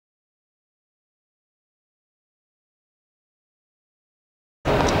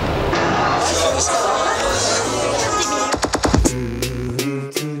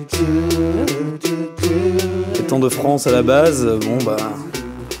de France à la base. Bon bah,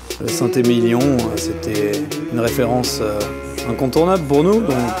 le Saint-Emilion, c'était une référence incontournable pour nous.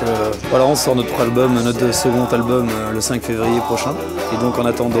 Donc voilà, on sort notre album, notre second album le 5 février prochain. Et donc en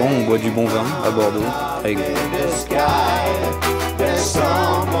attendant, on boit du bon vin à Bordeaux avec vous.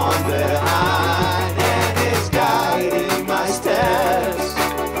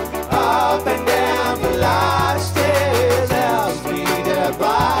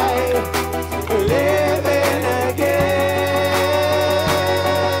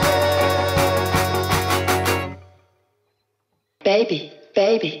 Baby,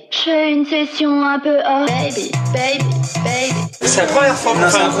 baby, je fais une session un peu hors. Baby, baby, baby. C'est la première fois qu'on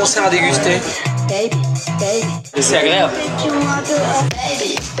fait un concert à déguster. Baby, baby. Et c'est agréable. Session un peu hors.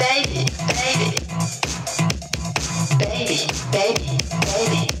 Baby, baby, baby. Baby, baby,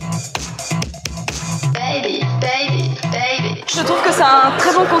 baby. Baby, baby, baby. Je trouve que c'est un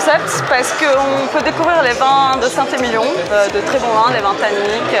très bon concept parce qu'on peut découvrir les vins de Saint-Emilion, de très bons vins, des vins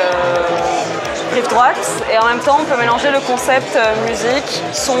tanniques, rive droite, et en même temps on peut mélanger le concept musique,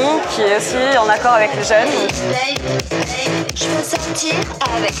 son, qui est aussi en accord avec les jeunes. Baby, baby, je veux sortir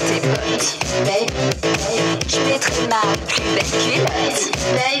avec tes potes. Baby, baby, je mettrai ma plus belle culotte.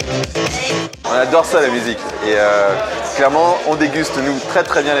 Baby, baby. On adore ça la musique et clairement on déguste nous très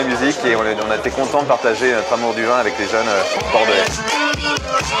très bien la musique et on a été content de partager notre amour du vin avec les jeunes bordelais.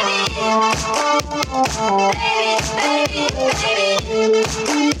 Baby, baby, baby,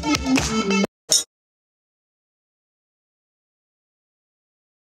 baby.